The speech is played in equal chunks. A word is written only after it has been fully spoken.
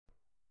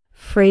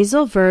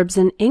Phrasal verbs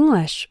in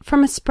English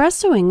from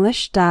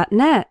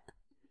espressoenglish.net.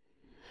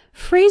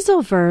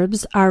 Phrasal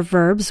verbs are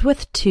verbs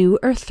with 2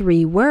 or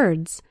 3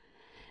 words.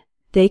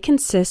 They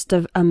consist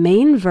of a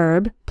main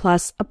verb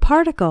plus a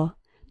particle.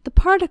 The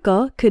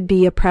particle could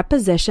be a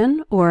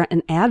preposition or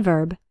an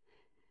adverb.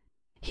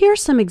 Here are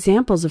some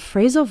examples of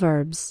phrasal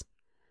verbs.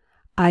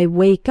 I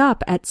wake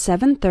up at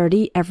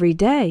 7:30 every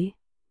day.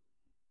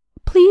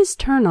 Please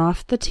turn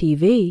off the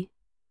TV.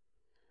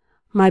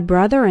 My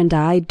brother and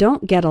I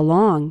don't get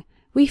along.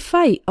 We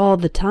fight all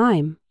the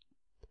time.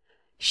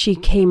 She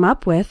came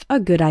up with a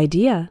good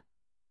idea.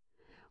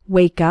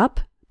 Wake up,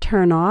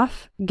 turn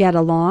off, get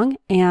along,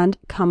 and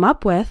come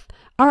up with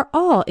are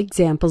all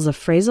examples of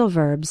phrasal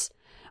verbs.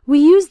 We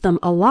use them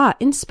a lot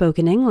in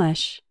spoken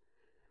English.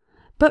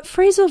 But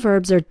phrasal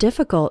verbs are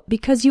difficult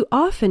because you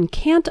often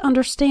can't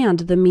understand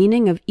the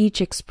meaning of each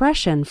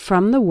expression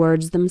from the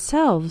words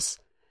themselves.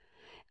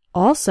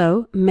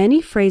 Also,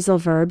 many phrasal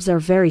verbs are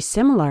very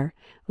similar,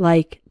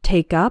 like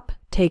take up,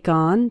 take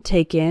on,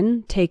 take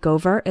in, take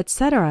over,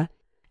 etc.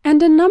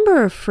 And a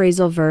number of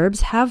phrasal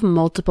verbs have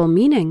multiple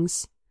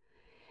meanings.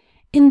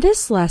 In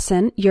this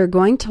lesson, you're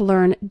going to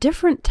learn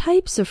different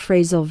types of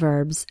phrasal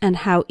verbs and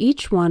how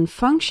each one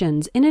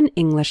functions in an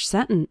English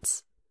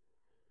sentence.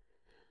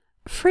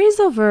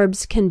 Phrasal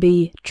verbs can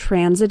be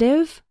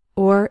transitive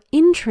or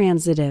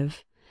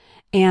intransitive,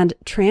 and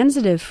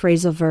transitive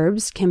phrasal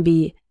verbs can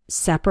be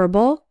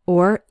separable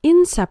or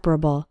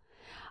inseparable.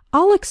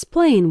 I'll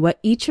explain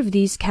what each of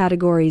these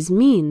categories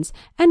means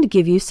and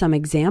give you some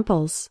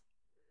examples.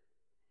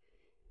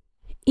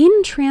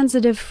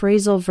 Intransitive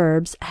phrasal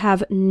verbs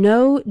have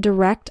no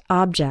direct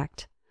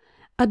object.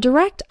 A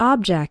direct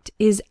object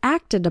is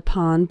acted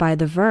upon by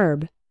the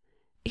verb.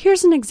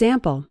 Here's an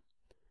example.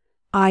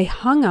 I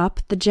hung up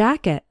the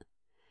jacket.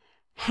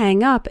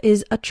 Hang up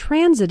is a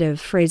transitive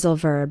phrasal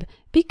verb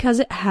because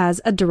it has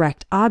a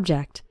direct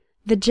object,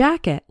 the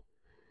jacket.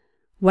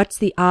 What's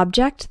the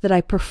object that I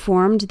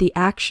performed the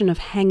action of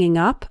hanging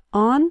up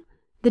on?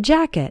 The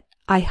jacket.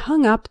 I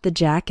hung up the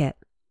jacket.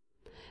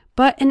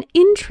 But an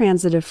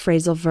intransitive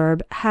phrasal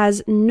verb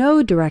has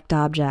no direct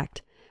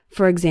object.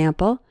 For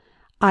example,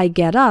 I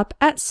get up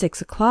at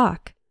 6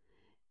 o'clock.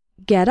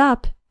 Get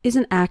up is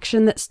an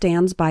action that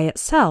stands by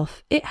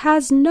itself. It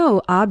has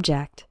no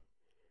object.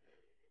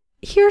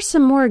 Here are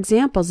some more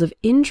examples of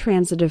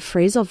intransitive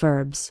phrasal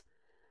verbs.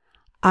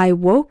 I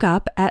woke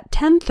up at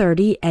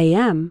 10:30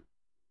 a.m.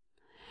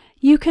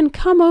 You can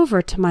come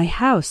over to my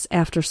house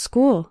after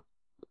school.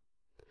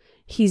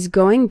 He's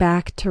going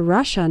back to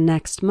Russia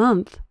next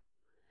month.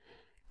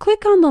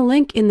 Click on the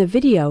link in the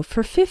video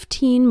for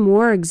 15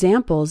 more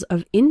examples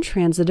of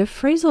intransitive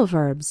phrasal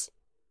verbs.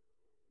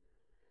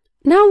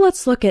 Now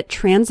let's look at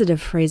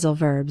transitive phrasal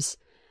verbs.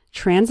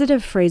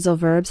 Transitive phrasal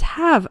verbs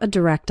have a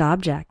direct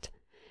object.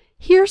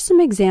 Here are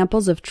some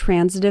examples of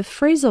transitive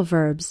phrasal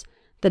verbs.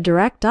 The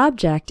direct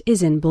object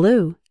is in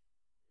blue.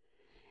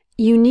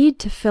 You need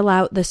to fill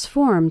out this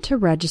form to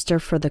register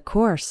for the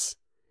course.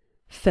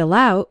 Fill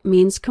out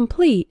means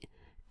complete,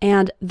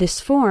 and this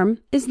form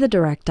is the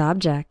direct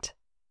object.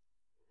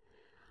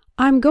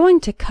 I'm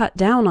going to cut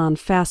down on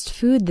fast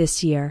food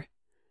this year.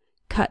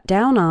 Cut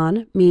down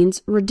on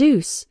means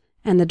reduce,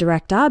 and the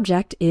direct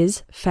object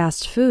is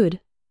fast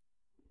food.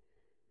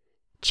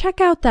 Check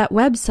out that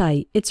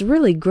website. It's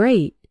really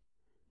great.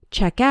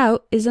 Check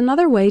out is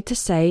another way to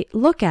say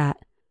look at,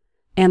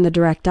 and the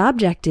direct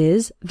object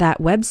is that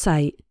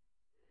website.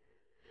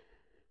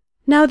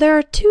 Now there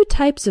are 2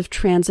 types of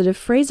transitive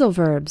phrasal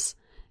verbs.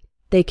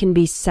 They can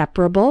be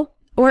separable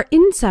or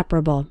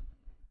inseparable.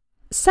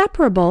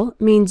 Separable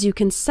means you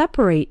can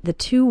separate the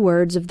 2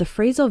 words of the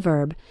phrasal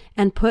verb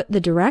and put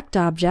the direct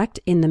object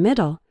in the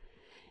middle.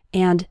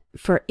 And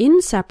for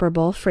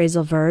inseparable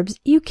phrasal verbs,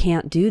 you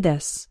can't do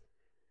this.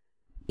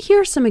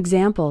 Here are some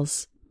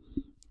examples.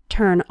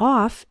 Turn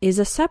off is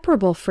a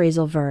separable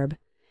phrasal verb.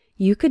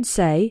 You could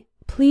say,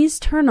 please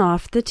turn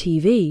off the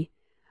TV,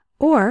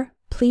 or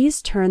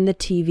please turn the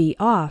TV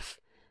off.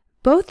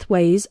 Both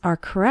ways are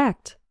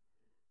correct.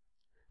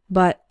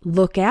 But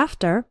look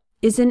after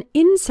is an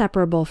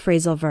inseparable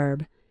phrasal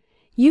verb.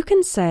 You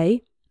can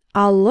say,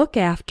 I'll look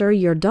after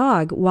your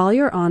dog while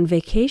you're on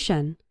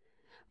vacation.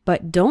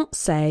 But don't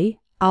say,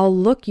 I'll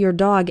look your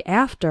dog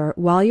after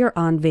while you're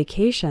on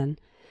vacation.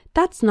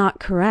 That's not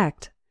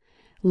correct.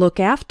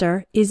 Look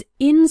after is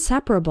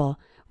inseparable.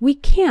 We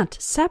can't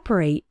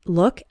separate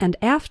look and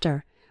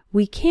after.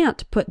 We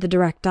can't put the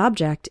direct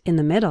object in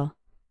the middle.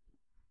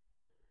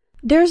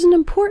 There's an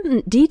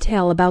important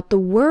detail about the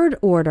word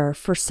order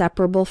for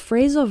separable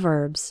phrasal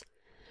verbs.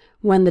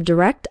 When the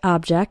direct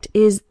object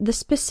is the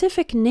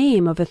specific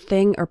name of a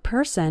thing or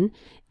person,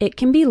 it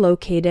can be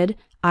located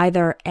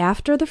either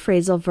after the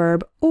phrasal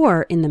verb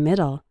or in the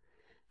middle.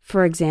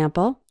 For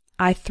example,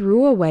 I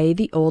threw away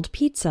the old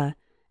pizza,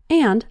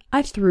 and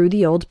I threw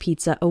the old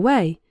pizza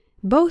away.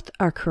 Both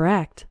are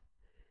correct.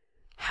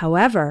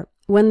 However,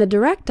 when the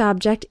direct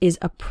object is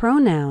a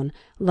pronoun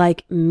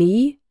like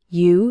me,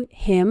 you,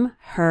 him,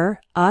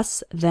 her,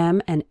 us, them,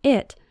 and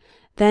it,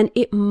 then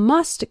it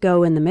must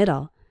go in the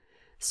middle.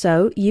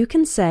 So you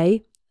can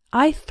say,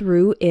 I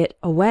threw it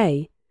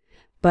away.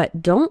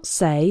 But don't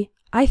say,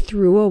 I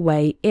threw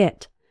away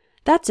it.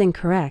 That's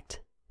incorrect.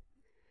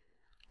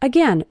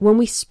 Again, when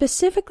we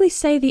specifically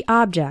say the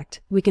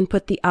object, we can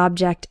put the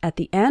object at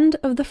the end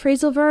of the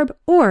phrasal verb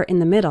or in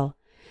the middle.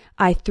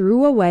 I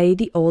threw away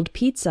the old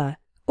pizza,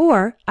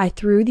 or I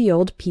threw the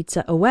old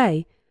pizza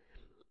away.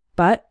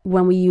 But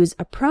when we use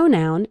a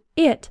pronoun,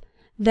 it,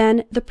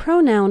 then the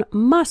pronoun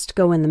must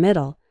go in the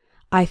middle.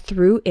 I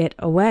threw it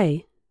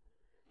away.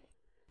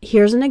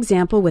 Here's an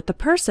example with the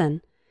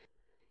person.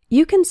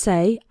 You can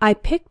say, I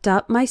picked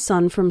up my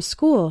son from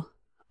school,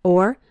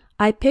 or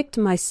I picked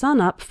my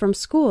son up from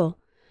school.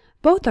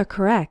 Both are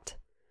correct.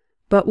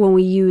 But when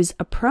we use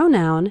a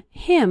pronoun,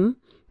 him,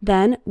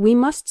 then we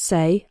must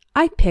say,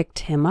 I picked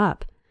him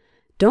up.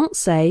 Don't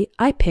say,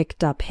 I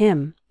picked up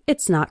him.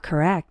 It's not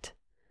correct.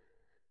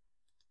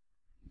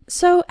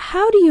 So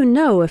how do you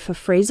know if a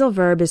phrasal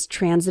verb is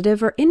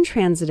transitive or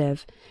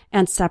intransitive,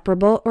 and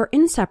separable or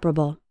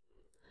inseparable?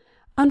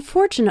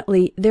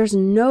 Unfortunately, there's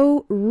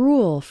no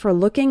rule for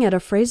looking at a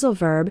phrasal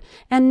verb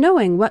and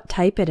knowing what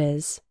type it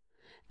is.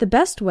 The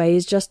best way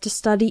is just to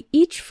study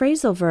each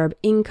phrasal verb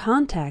in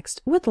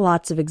context with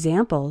lots of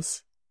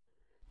examples.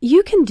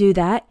 You can do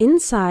that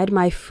inside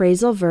my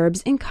Phrasal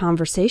Verbs in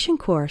Conversation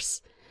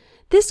course.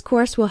 This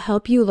course will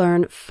help you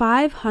learn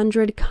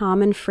 500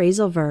 common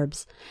phrasal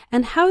verbs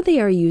and how they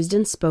are used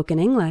in spoken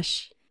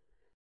English.